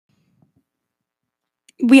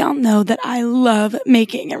We all know that I love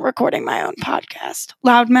making and recording my own podcast.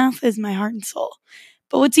 Loudmouth is my heart and soul.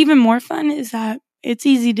 But what's even more fun is that it's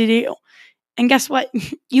easy to do. And guess what?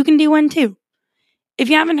 You can do one too. If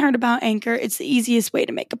you haven't heard about Anchor, it's the easiest way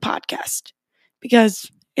to make a podcast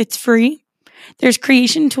because it's free. There's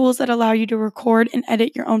creation tools that allow you to record and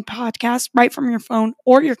edit your own podcast right from your phone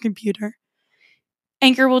or your computer.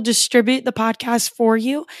 Anchor will distribute the podcast for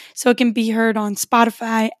you so it can be heard on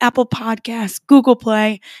Spotify, Apple Podcasts, Google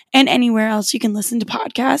Play, and anywhere else you can listen to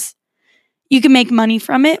podcasts. You can make money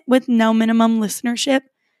from it with no minimum listenership.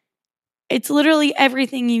 It's literally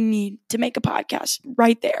everything you need to make a podcast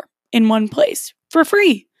right there in one place for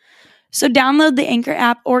free. So download the Anchor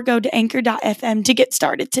app or go to anchor.fm to get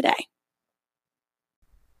started today.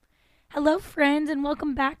 Hello, friends, and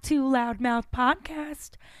welcome back to Loudmouth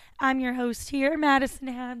Podcast. I'm your host here, Madison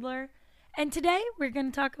Hadler, and today we're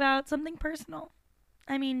going to talk about something personal.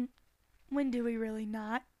 I mean, when do we really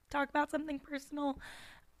not talk about something personal?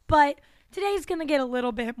 But today's going to get a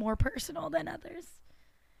little bit more personal than others.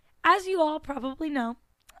 As you all probably know,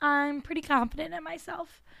 I'm pretty confident in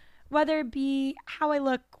myself. Whether it be how I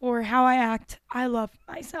look or how I act, I love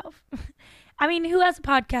myself. I mean, who has a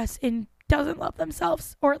podcast and doesn't love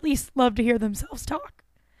themselves, or at least love to hear themselves talk?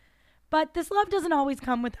 But this love doesn't always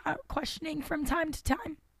come without questioning from time to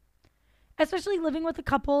time. Especially living with a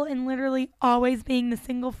couple and literally always being the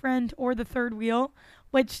single friend or the third wheel,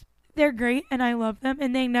 which they're great and I love them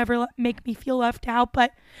and they never make me feel left out,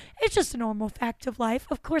 but it's just a normal fact of life.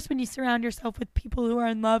 Of course, when you surround yourself with people who are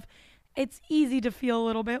in love, it's easy to feel a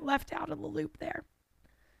little bit left out of the loop there.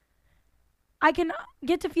 I can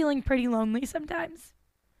get to feeling pretty lonely sometimes.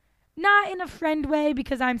 Not in a friend way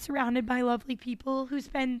because I'm surrounded by lovely people who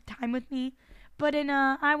spend time with me, but in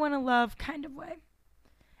a I want to love kind of way.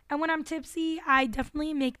 And when I'm tipsy, I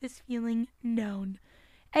definitely make this feeling known,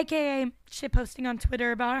 aka shitposting on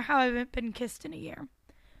Twitter about how I haven't been kissed in a year.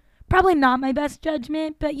 Probably not my best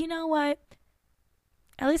judgment, but you know what?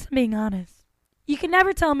 At least I'm being honest. You can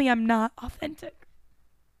never tell me I'm not authentic.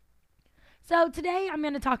 So today I'm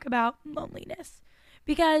going to talk about loneliness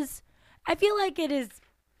because I feel like it is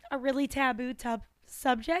a really taboo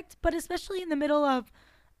subject, but especially in the middle of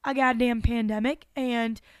a goddamn pandemic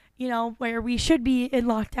and, where we should be in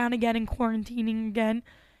lockdown again and quarantining again,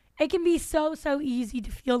 it can be so easy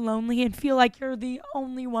to feel lonely and feel like you're the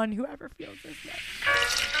only one who ever feels this way.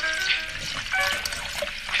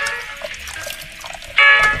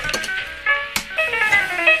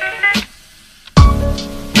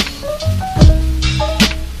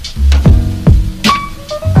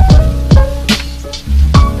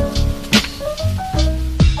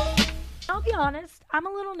 I'll be honest, I'm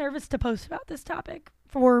a little nervous to post about this topic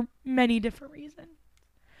for many different reasons.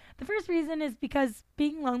 The first reason is because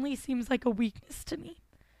being lonely seems like a weakness to me.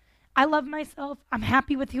 I love myself. I'm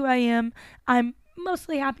happy with who I am. I'm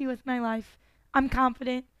mostly happy with my life. I'm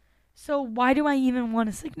confident. So why do I even want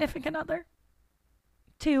a significant other?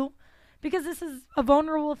 2, because this is a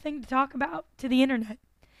vulnerable thing to talk about to the internet,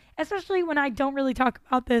 especially when I don't really talk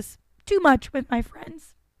about this too much with my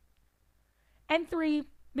friends. And 3,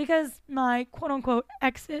 because my quote-unquote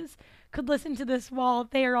exes could listen to this while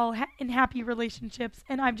they are all in happy relationships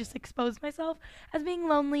and I've just exposed myself as being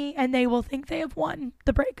lonely and they will think they have won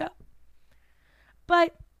the breakup.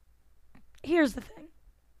 But here's the thing.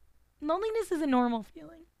 Loneliness is a normal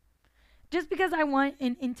feeling. Just because I want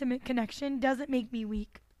an intimate connection doesn't make me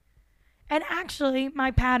weak. And actually,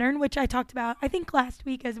 my pattern, which I talked about, I think last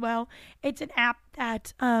week as well, it's an app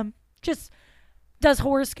that just does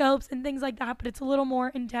horoscopes and things like that, but it's a little more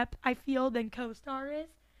in-depth, I feel, than CoStar is.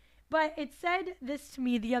 But it said this to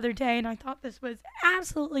me the other day, and I thought this was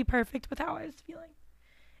absolutely perfect with how I was feeling.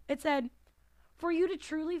 It said, for you to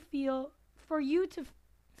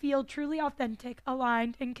feel truly authentic,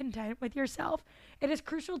 aligned, and content with yourself, it is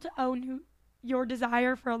crucial to own your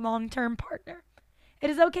desire for a long-term partner.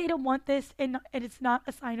 It is okay to want this, and it is not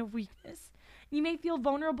a sign of weakness. You may feel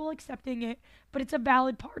vulnerable accepting it, but it's a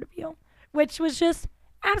valid part of you, which was just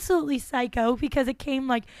absolutely psycho because it came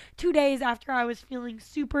like 2 days after I was feeling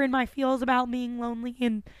super in my feels about being lonely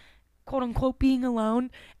and quote-unquote being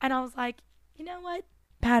alone. And I was like, you know what,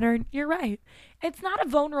 pattern, you're right. It's not a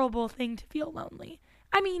vulnerable thing to feel lonely.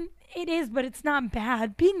 I mean, it is, but it's not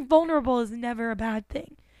bad. Being vulnerable is never a bad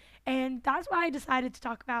thing. And that's why I decided to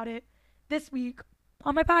talk about it this week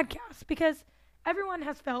on my podcast, because everyone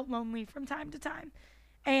has felt lonely from time to time.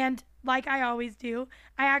 And like I always do,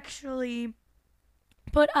 I actually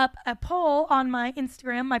put up a poll on my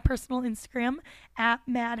Instagram, my personal Instagram, at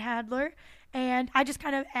Mad Hadler, and I just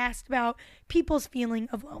kind of asked about people's feeling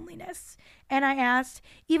of loneliness. And I asked,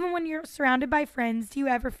 even when you're surrounded by friends, do you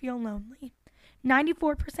ever feel lonely?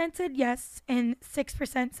 94% said yes, and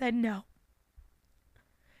 6% said no.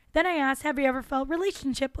 Then I asked, have you ever felt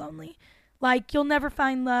relationship lonely? Like you'll never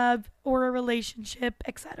find love or a relationship,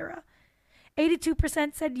 etc.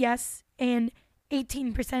 82% said yes, and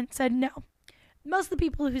 18% said no. Most of the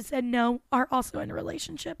people who said no are also in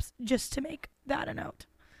relationships, just to make that a note.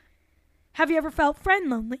 Have you ever felt friend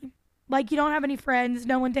lonely? Like you don't have any friends,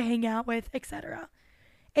 no one to hang out with, etc.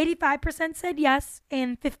 85% said yes,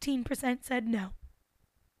 and 15% said no.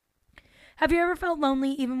 Have you ever felt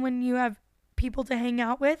lonely even when you have people to hang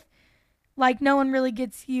out with? Like no one really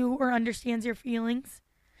gets you or understands your feelings?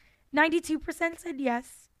 92% said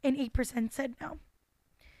yes, and 8% said no.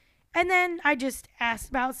 And then I just asked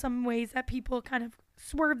about some ways that people kind of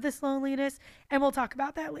swerve this loneliness, and we'll talk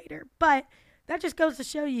about that later. But that just goes to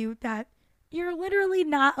show you that you're literally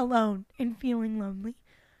not alone in feeling lonely.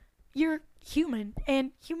 You're human,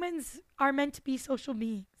 and humans are meant to be social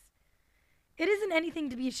beings. It isn't anything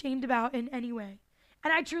to be ashamed about in any way.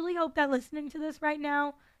 And I truly hope that listening to this right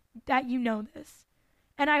now, that you know this.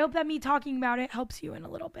 And I hope that me talking about it helps you in a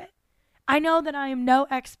little bit. I know that I am no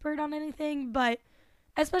expert on anything, but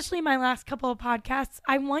especially my last couple of podcasts,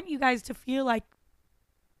 I want you guys to feel like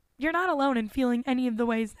you're not alone in feeling any of the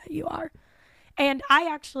ways that you are. And I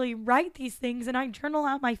actually write these things and I journal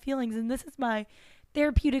out my feelings, and this is my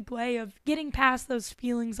therapeutic way of getting past those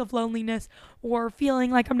feelings of loneliness or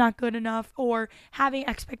feeling like I'm not good enough or having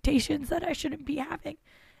expectations that I shouldn't be having.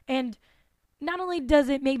 And not only does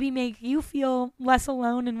it maybe make you feel less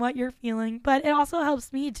alone in what you're feeling, but it also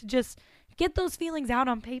helps me to just get those feelings out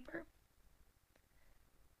on paper.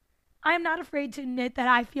 I am not afraid to admit that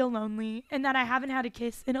I feel lonely and that I haven't had a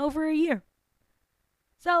kiss in over a year.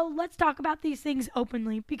 So let's talk about these things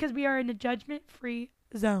openly because we are in a judgment-free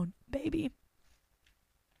zone, baby.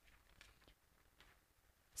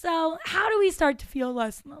 So how do we start to feel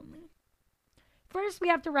less lonely? First, we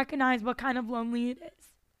have to recognize what kind of lonely it is.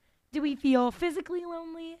 Do we feel physically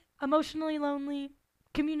lonely, emotionally lonely,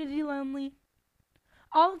 community lonely?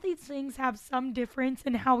 All of these things have some difference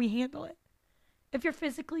in how we handle it. If you're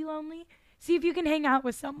physically lonely, see if you can hang out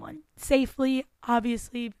with someone safely,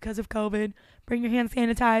 obviously, because of COVID. Bring your hand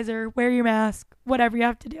sanitizer, wear your mask, whatever you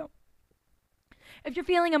have to do. If you're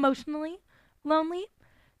feeling emotionally lonely,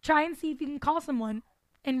 try and see if you can call someone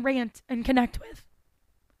and rant and connect with.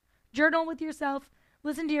 Journal with yourself,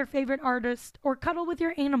 listen to your favorite artist, or cuddle with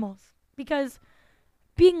your animals, because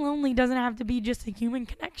being lonely doesn't have to be just a human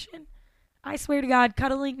connection. I swear to God,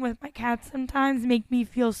 cuddling with my cats sometimes make me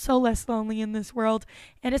feel so less lonely in this world,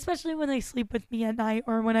 and especially when they sleep with me at night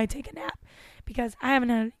or when I take a nap, because I haven't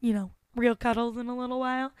had, real cuddles in a little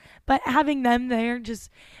while, but having them there just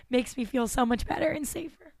makes me feel so much better and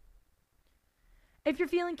safer. If you're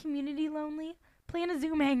feeling community lonely, plan a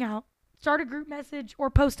Zoom hangout, start a group message, or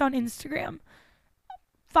post on Instagram.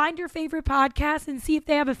 Find your favorite podcast and see if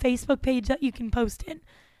they have a Facebook page that you can post in.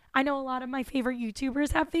 I know a lot of my favorite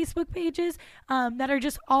YouTubers have Facebook pages that are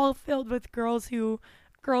just all filled with girls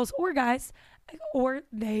or guys or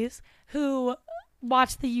theys who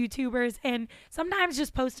watch the YouTubers, and sometimes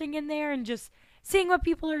just posting in there and just seeing what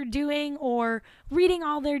people are doing or reading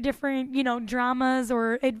all their different, dramas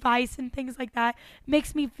or advice and things like that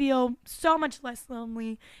makes me feel so much less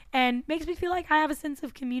lonely and makes me feel like I have a sense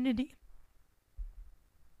of community.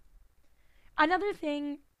 Another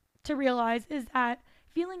thing to realize is that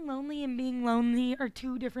feeling lonely and being lonely are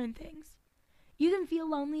two different things. You can feel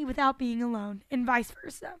lonely without being alone, and vice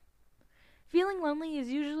versa. Feeling lonely is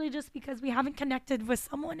usually just because we haven't connected with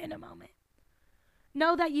someone in a moment.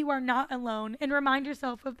 Know that you are not alone, and remind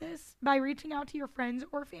yourself of this by reaching out to your friends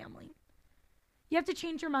or family. You have to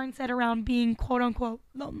change your mindset around being quote-unquote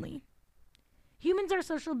lonely. Humans are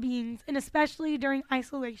social beings, and especially during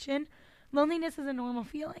isolation, loneliness is a normal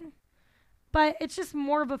feeling. But it's just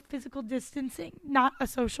more of a physical distancing, not a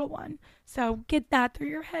social one. So get that through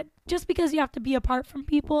your head. Just because you have to be apart from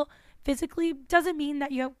people physically doesn't mean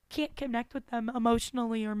that you can't connect with them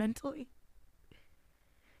emotionally or mentally.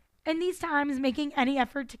 In these times, making any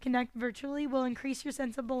effort to connect virtually will increase your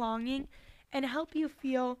sense of belonging and help you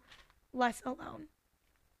feel less alone.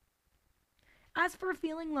 As for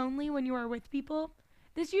feeling lonely when you are with people,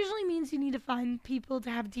 this usually means you need to find people to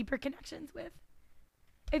have deeper connections with.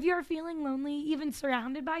 If you are feeling lonely, even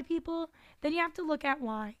surrounded by people, then you have to look at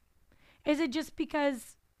why. Is it just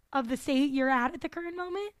because of the state you're at the current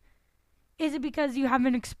moment? Is it because you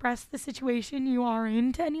haven't expressed the situation you are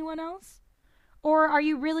in to anyone else? Or are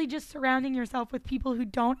you really just surrounding yourself with people who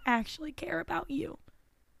don't actually care about you?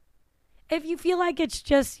 If you feel like it's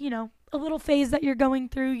just, a little phase that you're going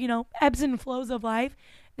through, ebbs and flows of life,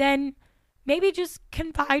 then maybe just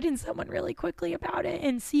confide in someone really quickly about it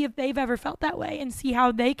and see if they've ever felt that way and see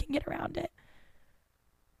how they can get around it.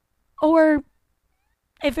 Or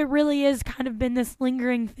if it really is kind of been this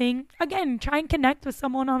lingering thing, again, try and connect with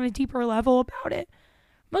someone on a deeper level about it.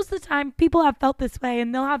 Most of the time, people have felt this way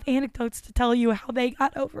and they'll have anecdotes to tell you how they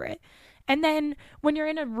got over it. And then when you're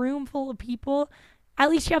in a room full of people, at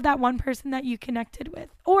least you have that one person that you connected with.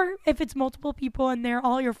 Or if it's multiple people and they're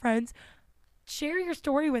all your friends, share your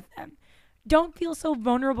story with them. Don't feel so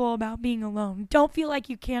vulnerable about being alone. Don't feel like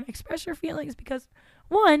you can't express your feelings because,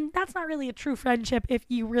 one, that's not really a true friendship if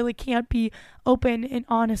you really can't be open and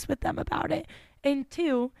honest with them about it. And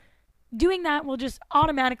two, doing that will just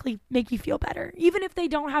automatically make you feel better. Even if they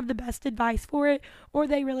don't have the best advice for it or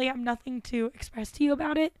they really have nothing to express to you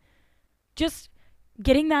about it, just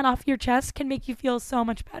getting that off your chest can make you feel so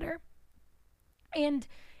much better. And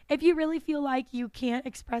if you really feel like you can't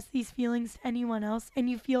express these feelings to anyone else and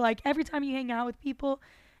you feel like every time you hang out with people,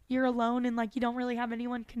 you're alone and like you don't really have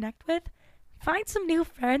anyone to connect with, find some new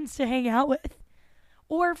friends to hang out with.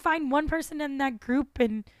 Or find one person in that group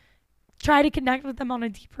and try to connect with them on a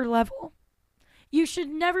deeper level. You should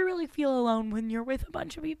never really feel alone when you're with a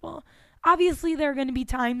bunch of people. Obviously, there are going to be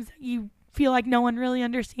times that you feel like no one really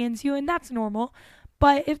understands you, and that's normal.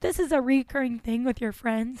 But if this is a recurring thing with your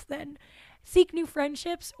friends, then seek new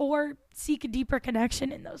friendships or seek a deeper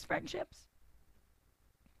connection in those friendships.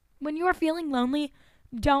 When you are feeling lonely,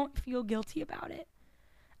 don't feel guilty about it.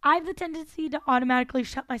 I have the tendency to automatically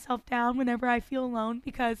shut myself down whenever I feel alone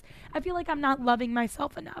because I feel like I'm not loving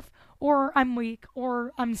myself enough, or I'm weak,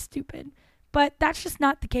 or I'm stupid. But that's just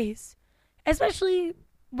not the case. Especially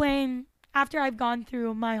when, after I've gone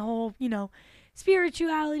through my whole,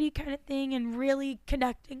 spirituality kind of thing and really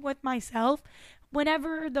connecting with myself,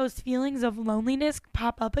 whenever those feelings of loneliness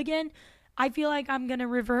pop up again, I feel like I'm going to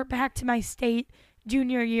revert back to my state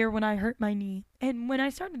junior year when I hurt my knee and when I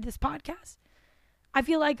started this podcast. I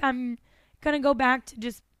feel like I'm going to go back to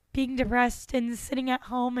just being depressed and sitting at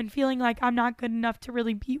home and feeling like I'm not good enough to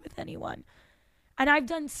really be with anyone. And I've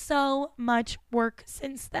done so much work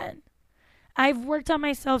since then. I've worked on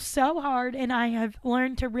myself so hard and I have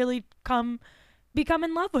learned to really become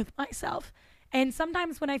in love with myself. And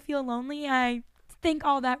sometimes when I feel lonely, I think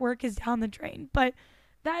all that work is down the drain. But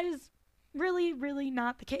that is really, really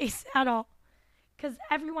not the case at all. Because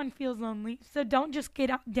everyone feels lonely. So don't just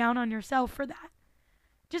get down on yourself for that.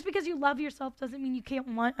 Just because you love yourself doesn't mean you can't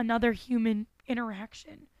want another human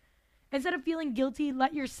interaction. Instead of feeling guilty,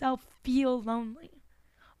 let yourself feel lonely.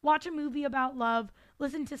 Watch a movie about love,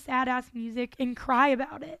 listen to sad-ass music, and cry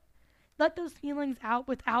about it. Let those feelings out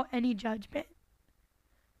without any judgment.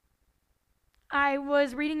 I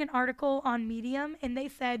was reading an article on Medium, and they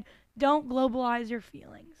said, don't globalize your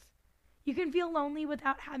feelings. You can feel lonely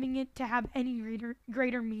without having it to have any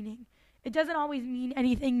greater meaning. It doesn't always mean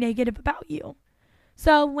anything negative about you.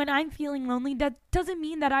 So when I'm feeling lonely, that doesn't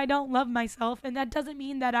mean that I don't love myself, and that doesn't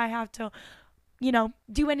mean that I have to,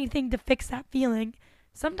 do anything to fix that feeling.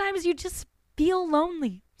 Sometimes you just feel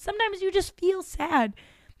lonely. Sometimes you just feel sad.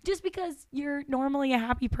 Just because you're normally a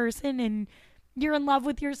happy person and you're in love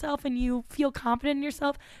with yourself and you feel confident in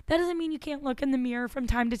yourself, that doesn't mean you can't look in the mirror from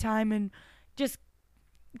time to time and just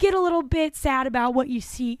get a little bit sad about what you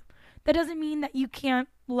see. That doesn't mean that you can't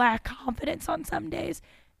lack confidence on some days.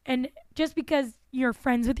 And just because you're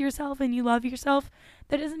friends with yourself and you love yourself,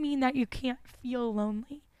 that doesn't mean that you can't feel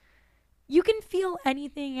lonely. You can feel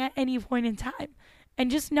anything at any point in time. And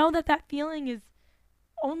just know that that feeling is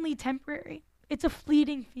only temporary. It's a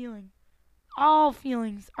fleeting feeling. All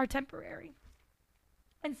feelings are temporary.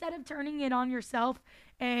 Instead of turning it on yourself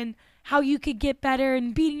and how you could get better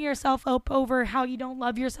and beating yourself up over how you don't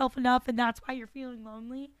love yourself enough and that's why you're feeling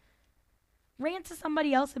lonely, rant to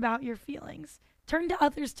somebody else about your feelings. Turn to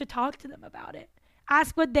others to talk to them about it.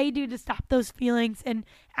 Ask what they do to stop those feelings and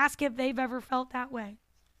ask if they've ever felt that way.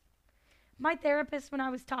 My therapist, when I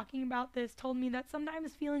was talking about this, told me that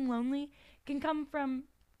sometimes feeling lonely can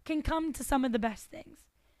come to some of the best things.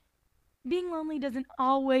 Being lonely doesn't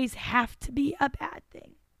always have to be a bad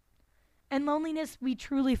thing. In loneliness, we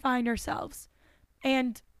truly find ourselves.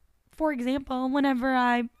 And for example, whenever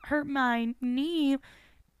I hurt my knee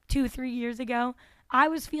 2-3 years ago, I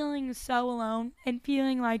was feeling so alone and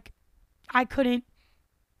feeling like I couldn't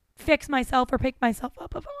fix myself or pick myself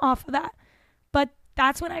up off of that. But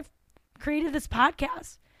that's when I created this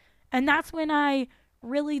podcast. And that's when I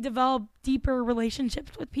really developed deeper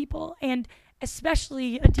relationships with people and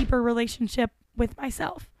especially a deeper relationship with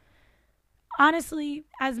myself. Honestly,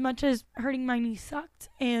 as much as hurting my knee sucked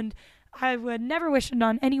and I would never wish it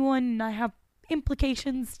on anyone and I have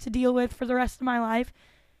implications to deal with for the rest of my life,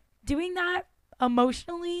 doing that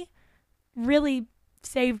emotionally really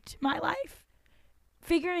saved my life.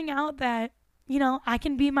 Figuring out that, I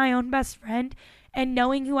can be my own best friend, and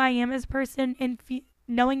knowing who I am as a person, and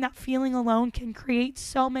knowing that feeling alone can create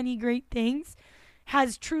so many great things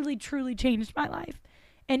has truly, truly changed my life.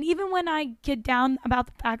 And even when I get down about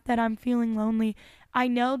the fact that I'm feeling lonely, I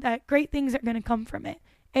know that great things are going to come from it,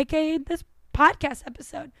 aka this podcast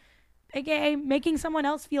episode, aka making someone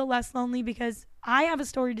else feel less lonely because I have a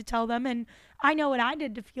story to tell them and I know what I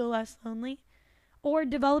did to feel less lonely, or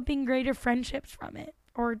developing greater friendships from it,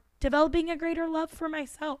 or developing a greater love for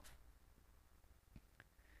myself.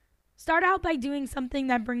 Start out by doing something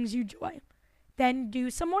that brings you joy. Then do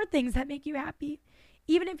some more things that make you happy,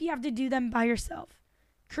 even if you have to do them by yourself.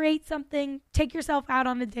 Create something, take yourself out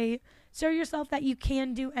on a date, show yourself that you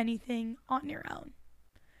can do anything on your own.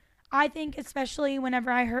 I think especially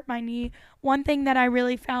whenever I hurt my knee, one thing that I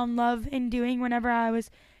really found love in doing whenever I was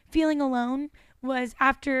feeling alone was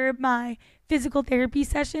after my physical therapy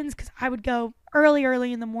sessions, because I would go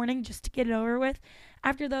early in the morning just to get it over with.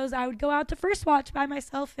 After those, I would go out to First Watch by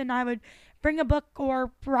myself, and I would bring a book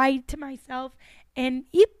or write to myself and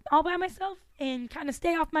eat all by myself and kind of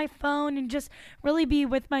stay off my phone and just really be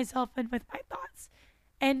with myself and with my thoughts.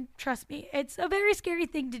 And trust me, it's a very scary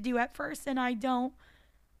thing to do at first, and I don't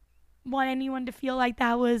want anyone to feel like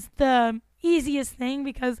that was the easiest thing,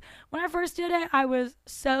 because when I first did it, I was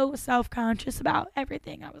so self-conscious about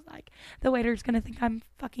everything. I was like, the waiter's gonna think I'm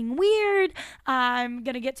fucking weird, I'm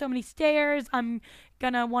gonna get so many stares, I'm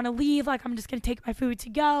gonna want to leave, like I'm just gonna take my food to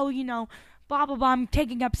go, blah blah blah, I'm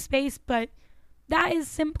taking up space. But that is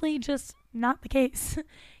simply just not the case.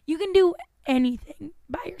 You can do anything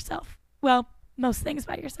by yourself, well, most things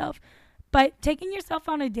by yourself. But taking yourself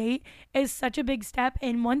on a date is such a big step.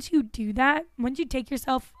 And once you do that, once you take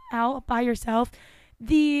yourself out by yourself,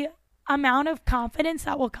 the amount of confidence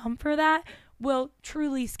that will come for that will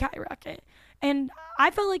truly skyrocket. And I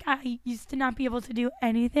felt like I used to not be able to do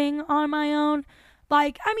anything on my own.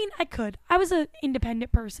 I could. I was an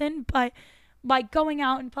independent person, but going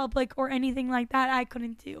out in public or anything like that, I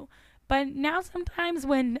couldn't do. But now sometimes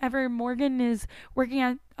whenever Morgan is working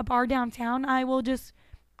at a bar downtown, I will just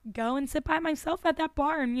go and sit by myself at that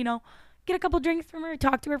bar and, get a couple drinks from her,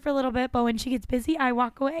 talk to her for a little bit. But when she gets busy, I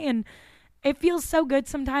walk away, and it feels so good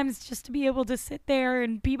sometimes just to be able to sit there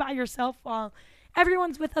and be by yourself while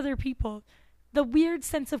everyone's with other people. The weird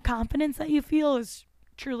sense of confidence that you feel is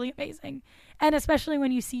truly amazing. And especially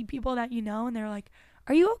when you see people that you know and they're like,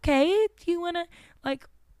 are you okay? Do you want to,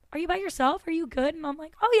 are you by yourself? Are you good? And I'm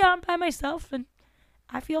like, oh yeah, I'm by myself and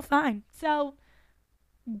I feel fine. So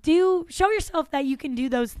show yourself that you can do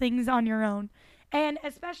those things on your own. And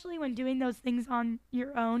especially when doing those things on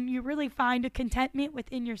your own, you really find a contentment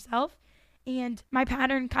within yourself. And my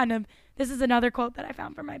pattern this is another quote that I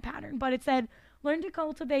found from my pattern, but it said, learn to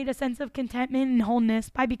cultivate a sense of contentment and wholeness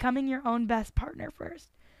by becoming your own best partner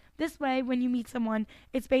first. This way, when you meet someone,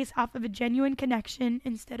 it's based off of a genuine connection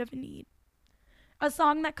instead of a need. A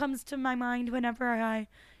song that comes to my mind whenever I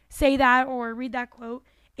say that or read that quote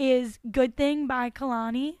is Good Thing by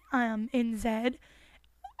Kehlani in Zed.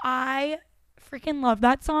 I freaking love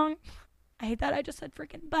that song. I hate that I just said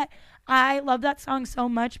freaking, but I love that song so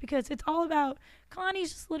much because it's all about,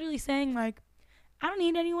 Kehlani's just literally saying, I don't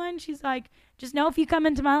need anyone. She's like, just know if you come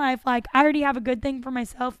into my life, I already have a good thing for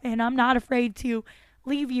myself, and I'm not afraid to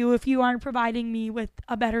leave you if you aren't providing me with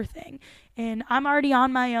a better thing. And I'm already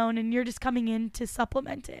on my own, and you're just coming in to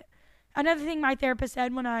supplement it. Another thing my therapist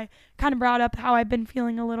said when I kind of brought up how I've been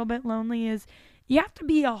feeling a little bit lonely is you have to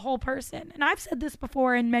be a whole person. And I've said this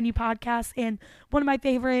before in many podcasts, and one of my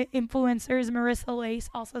favorite influencers, Marissa Lace,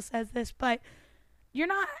 also says this, but you're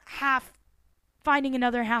not half finding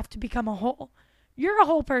another half to become a whole. You're a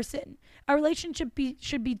whole person. A relationship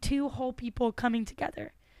should be two whole people coming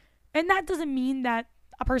together. And that doesn't mean that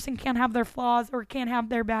a person can't have their flaws or can't have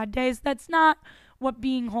their bad days. That's not what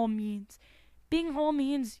being whole means. Being whole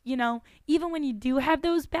means, even when you do have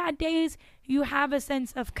those bad days, you have a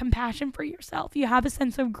sense of compassion for yourself. You have a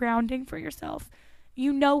sense of grounding for yourself.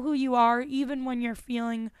 You know who you are, even when you're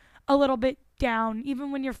feeling a little bit down,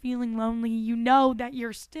 even when you're feeling lonely. You know that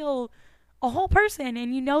you're still a whole person,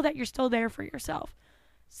 and you know that you're still there for yourself.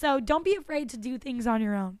 So don't be afraid to do things on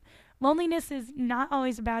your own. Loneliness is not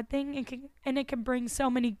always a bad thing, and it can bring so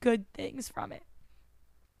many good things from it.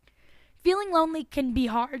 Feeling lonely can be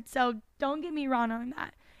hard, so don't get me wrong on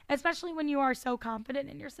that, especially when you are so confident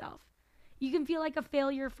in yourself. You can feel like a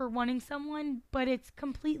failure for wanting someone, but it's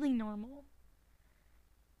completely normal.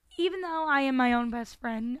 Even though I am my own best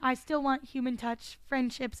friend, I still want human touch,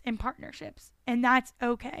 friendships, and partnerships, and that's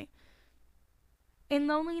okay. In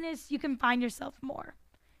loneliness, you can find yourself more.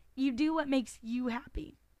 You do what makes you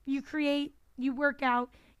happy. You create, you work out,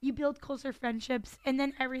 you build closer friendships, and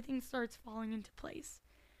then everything starts falling into place.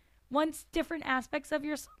 Once different aspects of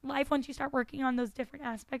your life, once you start working on those different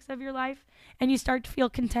aspects of your life and you start to feel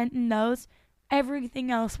content in those, everything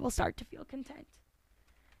else will start to feel content.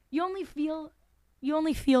 You only feel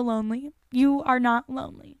lonely. You are not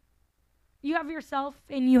lonely. You have yourself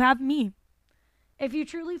and you have me. If you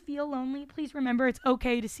truly feel lonely, please remember it's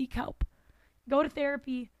okay to seek help. Go to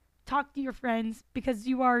therapy, talk to your friends, because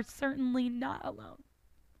you are certainly not alone.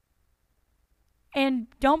 And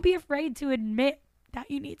don't be afraid to admit that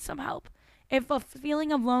you need some help. If a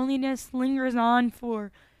feeling of loneliness lingers on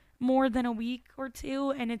for more than a week or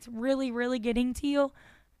two and it's really, really getting to you,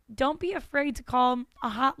 don't be afraid to call a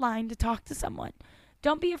hotline to talk to someone.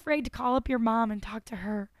 Don't be afraid to call up your mom and talk to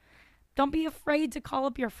her. Don't be afraid to call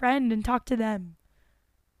up your friend and talk to them.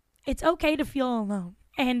 It's okay to feel alone.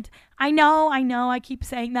 And I know, I keep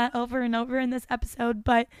saying that over and over in this episode,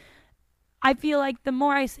 but I feel like the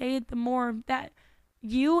more I say it, the more that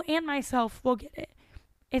you and myself will get it.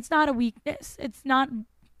 It's not a weakness. It's not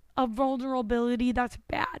a vulnerability that's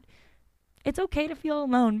bad. It's okay to feel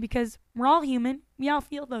alone because we're all human. We all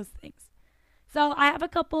feel those things. So I have a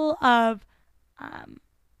couple of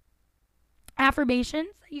affirmations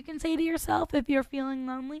that you can say to yourself if you're feeling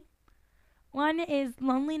lonely. One is,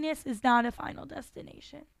 loneliness is not a final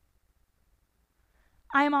destination.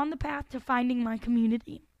 I am on the path to finding my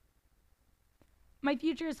community. My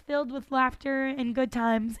future is filled with laughter and good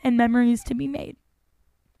times and memories to be made.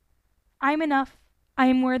 I am enough, I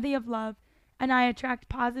am worthy of love, and I attract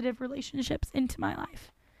positive relationships into my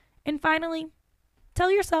life. And finally,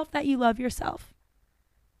 tell yourself that you love yourself.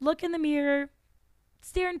 Look in the mirror,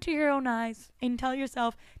 stare into your own eyes, and tell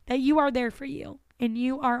yourself that you are there for you, and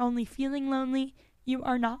you are only feeling lonely. You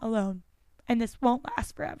are not alone, and this won't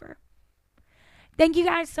last forever. Thank you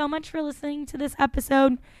guys so much for listening to this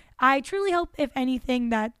episode. I truly hope, if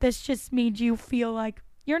anything, that this just made you feel like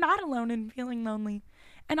you're not alone in feeling lonely.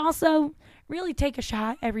 And also, really take a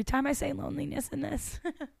shot every time I say loneliness in this.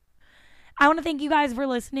 I want to thank you guys for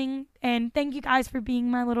listening, and thank you guys for being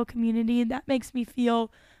my little community. That makes me feel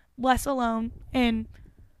less alone and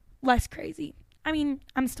less crazy. I mean,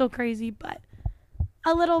 I'm still crazy, but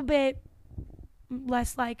a little bit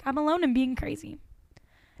less like I'm alone and being crazy.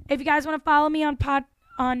 If you guys want to follow me on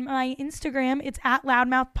my Instagram, it's at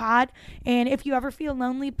loudmouthpod. And if you ever feel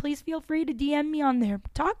lonely, please feel free to DM me on there.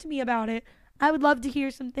 Talk to me about it. I would love to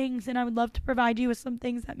hear some things, and I would love to provide you with some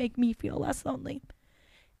things that make me feel less lonely.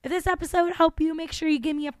 If this episode helped you, make sure you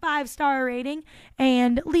give me a 5-star rating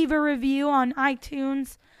and leave a review on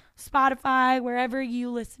iTunes, Spotify, wherever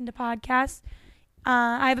you listen to podcasts.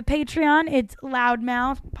 I have a Patreon. It's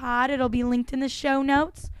Loudmouth Pod. It'll be linked in the show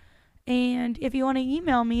notes. And if you want to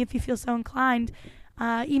email me, if you feel so inclined,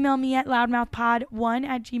 email me at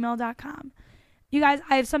loudmouthpod1@gmail.com. You guys,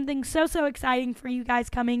 I have something so exciting for you guys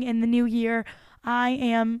coming in the new year. I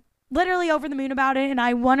am literally over the moon about it, and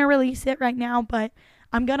I want to release it right now, but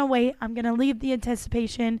I'm going to wait. I'm going to leave the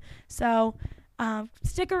anticipation. So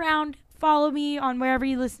stick around. Follow me on wherever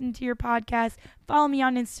you listen to your podcast. Follow me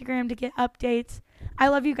on Instagram to get updates. I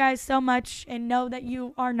love you guys so much, and know that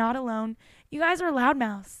you are not alone. You guys are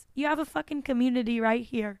loudmouths. You have a fucking community right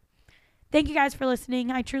here. Thank you guys for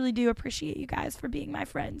listening. I truly do appreciate you guys for being my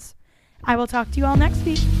friends. I will talk to you all next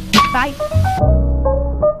week. Bye.